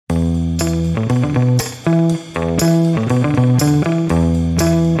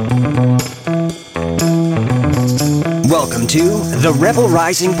to the Rebel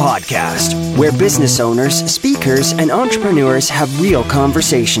Rising Podcast, where business owners, speakers, and entrepreneurs have real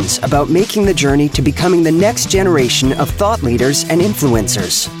conversations about making the journey to becoming the next generation of thought leaders and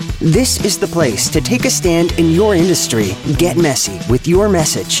influencers. This is the place to take a stand in your industry, get messy with your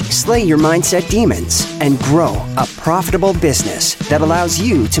message, slay your mindset demons, and grow a profitable business that allows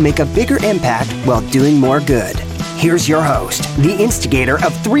you to make a bigger impact while doing more good. Here's your host, the instigator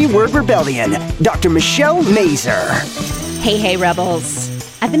of Three-Word Rebellion, Dr. Michelle Mazer. Hey, Rebels.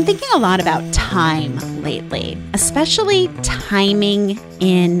 I've been thinking a lot about time lately, especially timing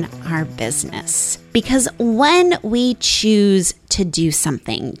in our business. Because when we choose to do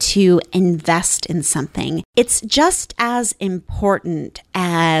something, to invest in something, it's just as important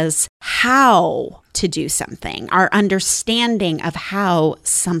as how to do something, our understanding of how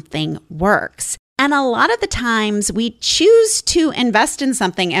something works. And a lot of the times we choose to invest in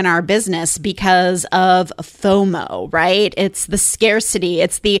something in our business because of FOMO, right? It's the scarcity.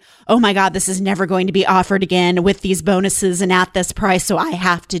 It's the, oh my God, this is never going to be offered again with these bonuses and at this price, so I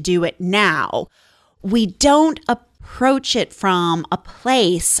have to do it now. We don't approach it from a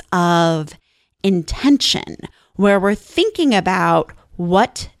place of intention where we're thinking about,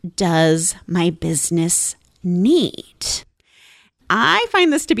 what does my business need? I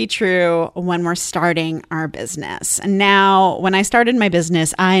find this to be true when we're starting our business. And now, when I started my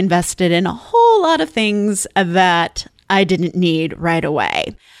business, I invested in a whole lot of things that I didn't need right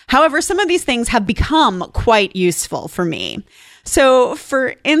away. However, some of these things have become quite useful for me. So,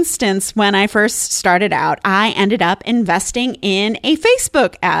 for instance, when I first started out, I ended up investing in a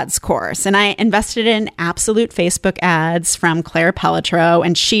Facebook ads course, and I invested in Absolute Facebook Ads from Claire Pelletreau,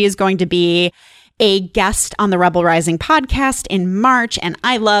 and she is going to be a guest on the Rebel Rising podcast in March. And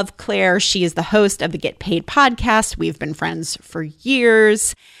I love Claire. She is the host of the Get Paid podcast. We've been friends for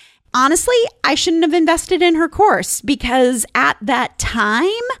years. Honestly, I shouldn't have invested in her course because at that time,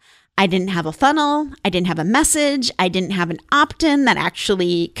 I didn't have a funnel. I didn't have a message. I didn't have an opt-in that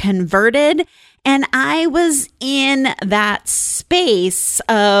actually converted. And I was in that space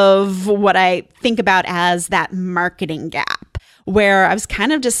of what I think about as that marketing gap, where I was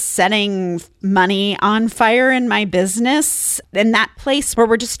kind of just setting money on fire in my business, in that place where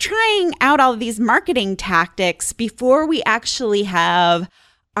we're just trying out all of these marketing tactics before we actually have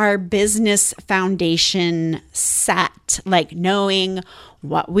our business foundation set, like knowing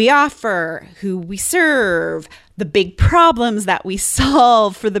what we offer, who we serve, the big problems that we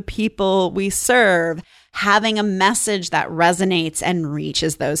solve for the people we serve, having a message that resonates and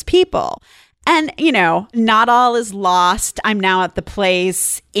reaches those people. And, not all is lost. I'm now at the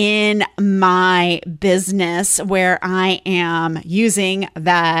place in my business where I am using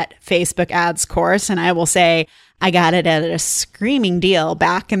that Facebook ads course. And I will say I got it at a screaming deal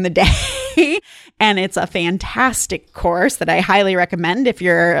back in the day. And it's a fantastic course that I highly recommend if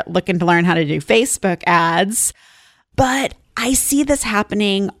you're looking to learn how to do Facebook ads. But I see this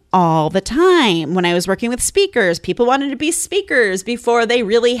happening all the time. When I was working with speakers, people wanted to be speakers before they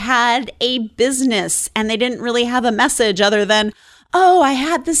really had a business, and they didn't really have a message other than, oh, I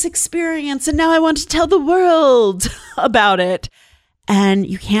had this experience and now I want to tell the world about it. And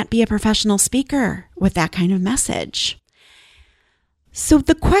you can't be a professional speaker with that kind of message. So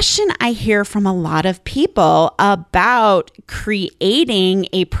the question I hear from a lot of people about creating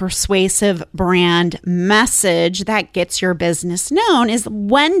a persuasive brand message that gets your business known is,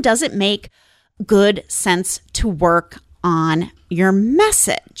 when does it make good sense to work on your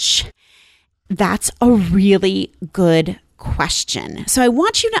message? That's a really good question. So I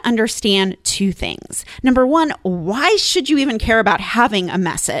want you to understand two things. Number one, why should you even care about having a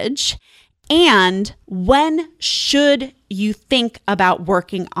message? And when should you think about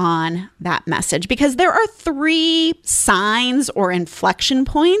working on that message? Because there are 3 signs or inflection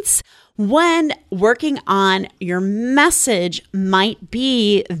points when working on your message might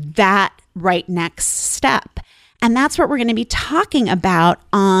be that right next step. And that's what we're going to be talking about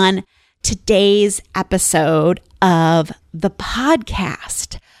on today's episode of the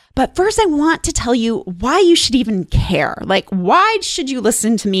podcast. But first, I want to tell you why you should even care. Like, why should you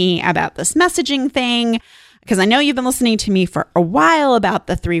listen to me about this messaging thing? Because I know you've been listening to me for a while about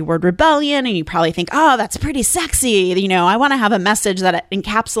the 3-word rebellion, and you probably think, oh, that's pretty sexy. I want to have a message that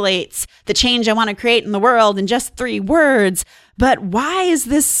encapsulates the change I want to create in the world in just 3 words. But why is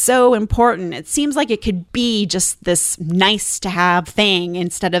this so important? It seems like it could be just this nice to have thing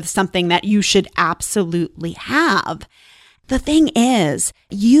instead of something that you should absolutely have. The thing is,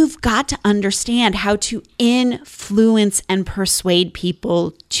 you've got to understand how to influence and persuade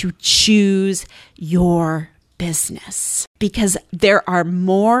people to choose your business, because there are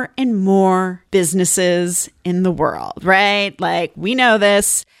more and more businesses in the world, right? Like, we know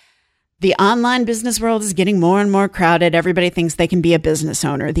this. The online business world is getting more and more crowded. Everybody thinks they can be a business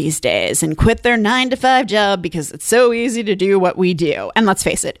owner these days and quit their 9-to-5 job because it's so easy to do what we do. And let's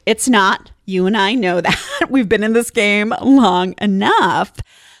face it, it's not. You and I know that. We've been in this game long enough.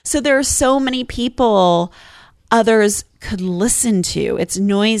 So there are so many people others could listen to. It's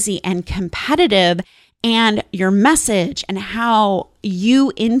noisy and competitive. And your message and how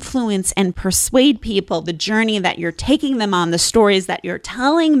you influence and persuade people, the journey that you're taking them on, the stories that you're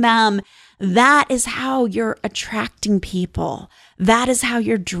telling them, that is how you're attracting people. That is how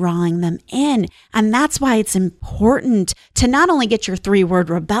you're drawing them in. And that's why it's important to not only get your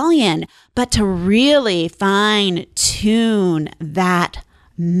 3-word rebellion, but to really fine tune that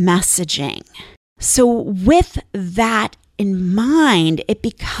messaging. So with that in mind, it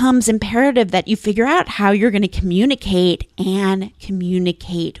becomes imperative that you figure out how you're going to communicate and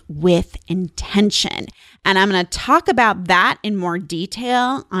communicate with intention. And I'm going to talk about that in more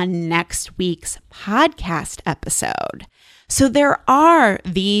detail on next week's podcast episode. So there are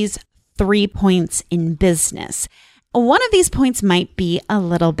these 3 points in business. One of these points might be a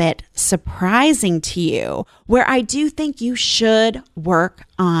little bit surprising to you, where I do think you should work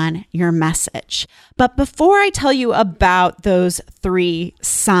on your message. But before I tell you about those 3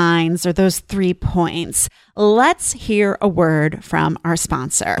 signs or those 3 points, let's hear a word from our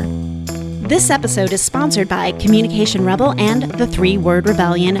sponsor. This episode is sponsored by Communication Rebel and the 3-Word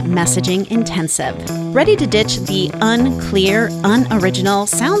Rebellion Messaging Intensive. Ready to ditch the unclear, unoriginal,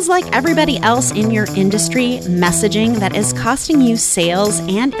 sounds like everybody else in your industry messaging that is costing you sales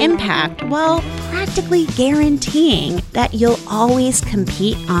and impact, while practically guaranteeing that you'll always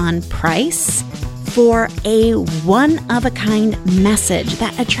compete on price? For a one-of-a-kind message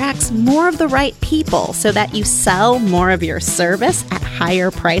that attracts more of the right people so that you sell more of your service at higher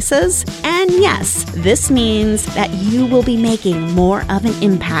prices. And yes, this means that you will be making more of an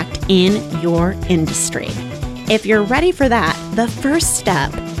impact in your industry. If you're ready for that, the first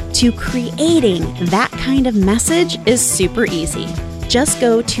step to creating that kind of message is super easy. Just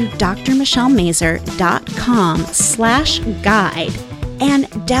go to drmichellemazur.com/guide and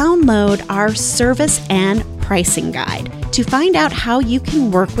download our service and pricing guide to find out how you can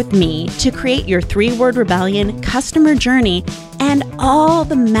work with me to create your 3-word rebellion customer journey and all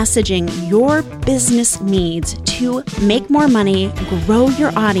the messaging your business needs to make more money, grow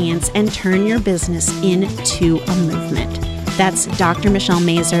your audience, and turn your business into a movement. That's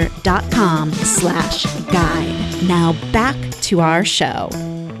drmichellemazur.com/guide. Now back to our show.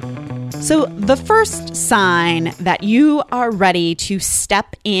 So the first sign that you are ready to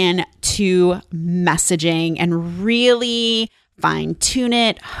step into messaging and really fine tune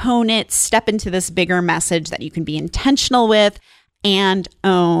it, hone it, step into this bigger message that you can be intentional with and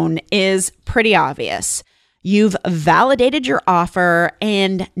own is pretty obvious. You've validated your offer,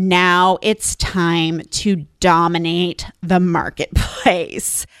 and now it's time to dominate the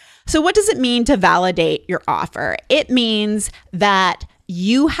marketplace. So what does it mean to validate your offer? It means that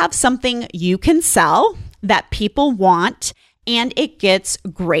you have something you can sell that people want, and it gets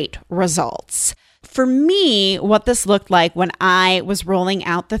great results. For me, what this looked like when I was rolling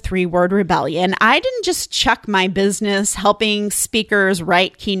out the 3-word rebellion, I didn't just chuck my business helping speakers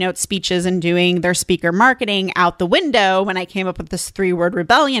write keynote speeches and doing their speaker marketing out the window when I came up with this 3-word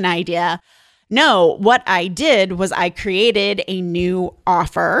rebellion idea. No, what I did was I created a new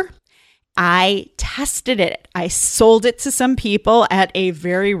offer. I tested it. I sold it to some people at a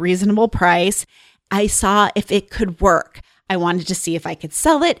very reasonable price. I saw if it could work. I wanted to see if I could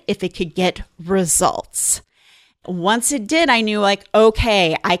sell it, if it could get results. Once it did, I knew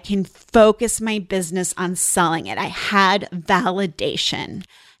okay, I can focus my business on selling it. I had validation.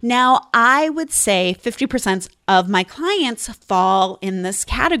 Now, I would say 50% of my clients fall in this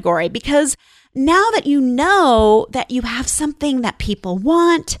category because now that you know that you have something that people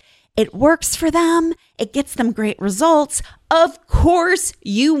want, it works for them, it gets them great results. Of course,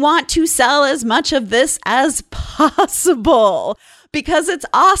 you want to sell as much of this as possible because it's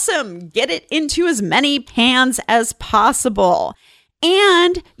awesome. Get it into as many hands as possible.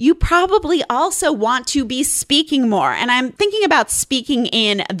 And you probably also want to be speaking more. And I'm thinking about speaking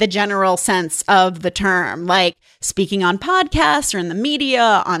in the general sense of the term, like speaking on podcasts or in the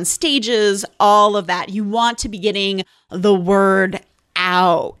media, on stages, all of that. You want to be getting the word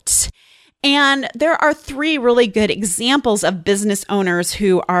out. And there are 3 really good examples of business owners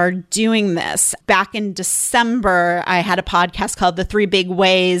who are doing this. Back in December, I had a podcast called The 3 Big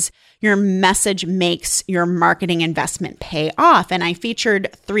Ways your message makes your marketing investment pay off. And I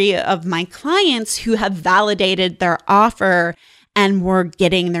featured 3 of my clients who have validated their offer and were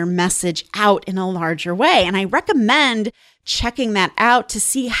getting their message out in a larger way. And I recommend checking that out to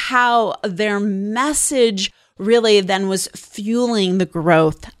see how their message really then was fueling the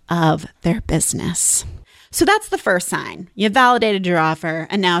growth of their business. So that's the first sign. You validated your offer,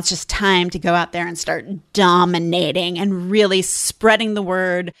 and now it's just time to go out there and start dominating and really spreading the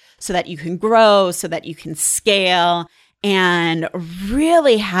word so that you can grow, so that you can scale, and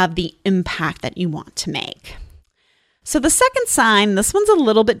really have the impact that you want to make. So the second sign, this one's a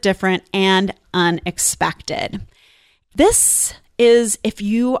little bit different and unexpected. This is if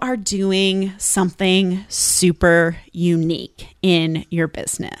you are doing something super unique in your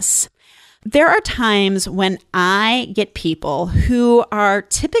business. There are times when I get people who are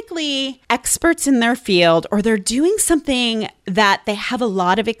typically experts in their field, or they're doing something that they have a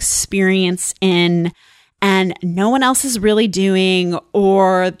lot of experience in and no one else is really doing,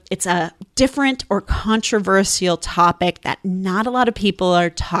 or it's a different or controversial topic that not a lot of people are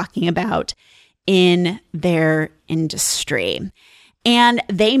talking about in their industry. And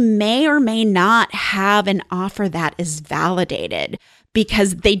they may or may not have an offer that is validated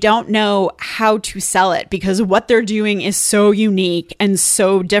because they don't know how to sell it, because what they're doing is so unique and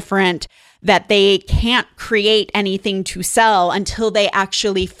so different that they can't create anything to sell until they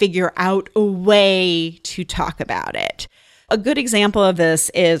actually figure out a way to talk about it. A good example of this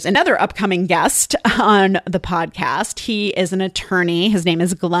is another upcoming guest on the podcast. He is an attorney. His name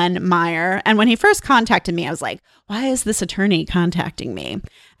is Glenn Meyer. And when he first contacted me, I was like, why is this attorney contacting me?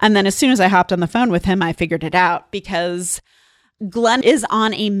 And then as soon as I hopped on the phone with him, I figured it out, because Glenn is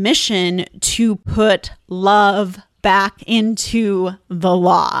on a mission to put love back into the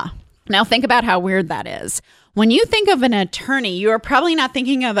law. Now think about how weird that is. When you think of an attorney, you are probably not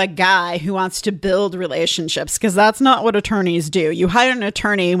thinking of a guy who wants to build relationships, because that's not what attorneys do. You hire an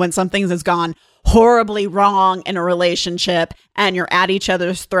attorney when something has gone horribly wrong in a relationship and you're at each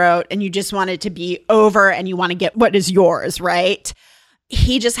other's throat and you just want it to be over and you want to get what is yours, right?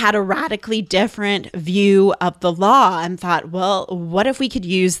 He just had a radically different view of the law and thought, well, what if we could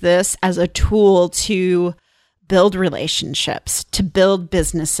use this as a tool to build relationships, to build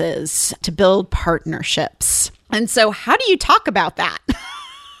businesses, to build partnerships? And so how do you talk about that?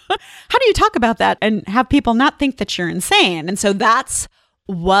 How do you talk about that and have people not think that you're insane? And so that's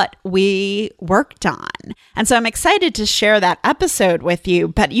what we worked on. And so I'm excited to share that episode with you,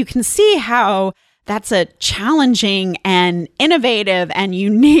 but you can see how that's a challenging and innovative and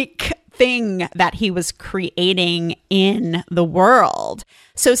unique thing that he was creating in the world.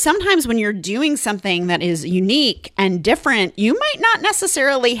 So sometimes when you're doing something that is unique and different, you might not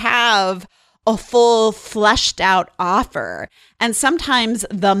necessarily have a full fleshed out offer. And sometimes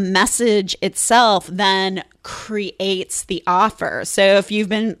the message itself then creates the offer. So if you've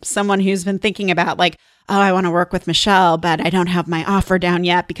been someone who's been thinking about like, oh, I want to work with Michelle, but I don't have my offer down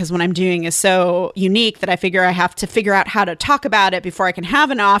yet because what I'm doing is so unique that I figure I have to figure out how to talk about it before I can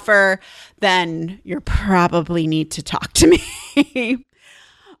have an offer, then you probably need to talk to me.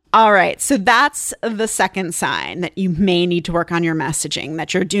 All right. So that's the second sign that you may need to work on your messaging,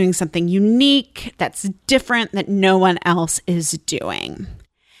 that you're doing something unique, that's different, that no one else is doing.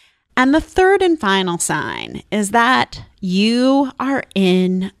 And the third and final sign is that you are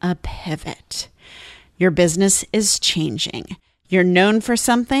in a pivot. Your business is changing. You're known for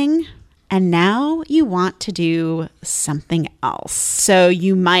something, and now you want to do something else. So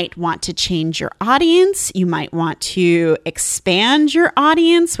you might want to change your audience. You might want to expand your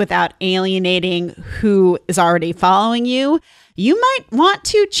audience without alienating who is already following you. You might want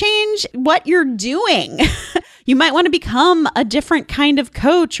to change what you're doing. You might want to become a different kind of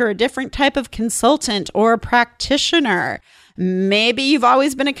coach or a different type of consultant or practitioner. Maybe you've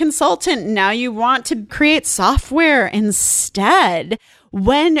always been a consultant. Now you want to create software instead.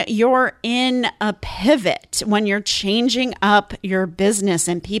 When you're in a pivot, when you're changing up your business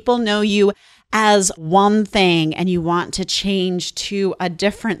and people know you as one thing and you want to change to a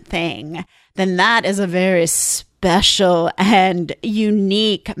different thing, then that is a very special and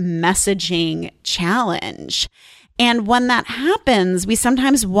unique messaging challenge. And when that happens, we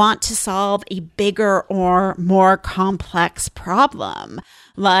sometimes want to solve a bigger or more complex problem,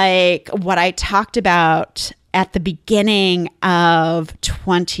 like what I talked about at the beginning of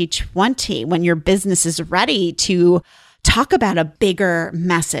 2020, when your business is ready to talk about a bigger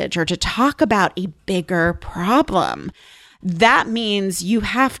message or to talk about a bigger problem. That means you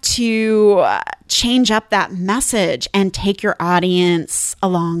have to change up that message and take your audience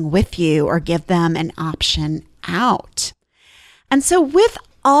along with you or give them an option out. And so with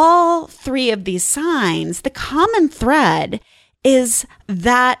all three of these signs, the common thread is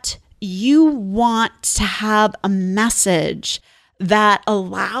that you want to have a message that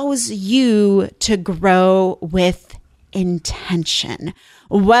allows you to grow with intention.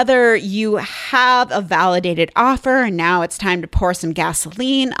 Whether you have a validated offer and now it's time to pour some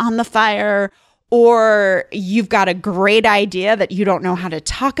gasoline on the fire, or you've got a great idea that you don't know how to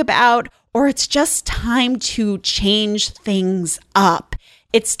talk about, or it's just time to change things up.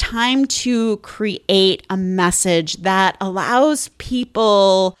 It's time to create a message that allows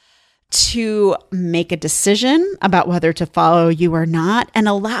people to make a decision about whether to follow you or not, and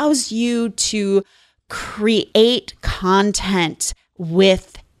allows you to create content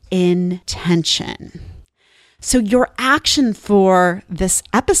with intention. So your action for this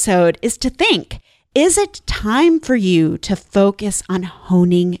episode is to think, is it time for you to focus on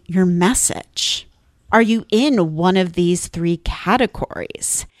honing your message? Are you in one of these three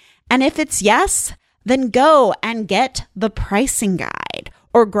categories? And if it's yes, then go and get the pricing guide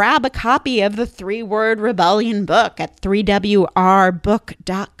or grab a copy of the 3-Word Rebellion book at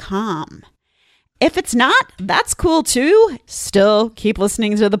 3wrbook.com. If it's not, that's cool too. Still keep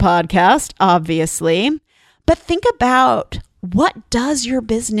listening to the podcast, obviously. But think about, what does your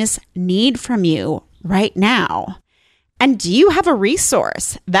business need from you right now? And do you have a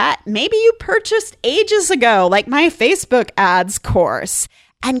resource that maybe you purchased ages ago, like my Facebook ads course?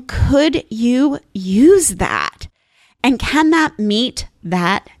 And could you use that? And can that meet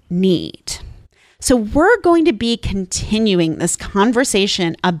that need? So we're going to be continuing this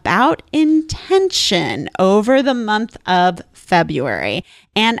conversation about intention over the month of February.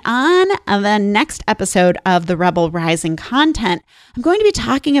 And on the next episode of the Rebel Rising Content, I'm going to be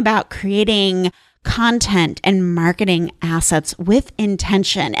talking about creating content and marketing assets with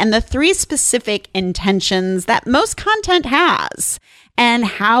intention and the 3 specific intentions that most content has, and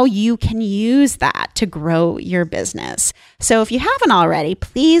how you can use that to grow your business. So if you haven't already,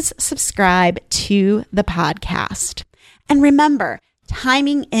 please subscribe to the podcast. And remember,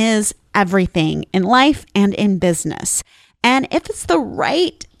 timing is everything in life and in business. And if it's the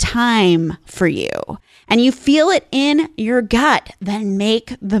right time for you and you feel it in your gut, then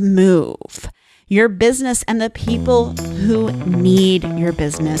make the move. Your business and the people who need your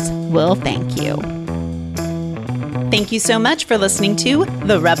business will thank you. Thank you so much for listening to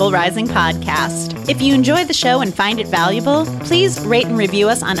the Rebel Rising Podcast. If you enjoy the show and find it valuable, please rate and review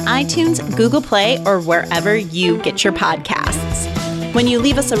us on iTunes, Google Play, or wherever you get your podcasts. When you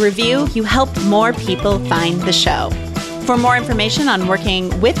leave us a review, you help more people find the show. For more information on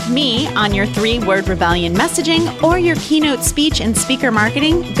working with me on your 3-Word Rebellion messaging or your keynote speech and speaker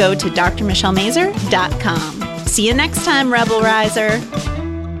marketing, go to drmichellemazur.com. See you next time, Rebel Riser.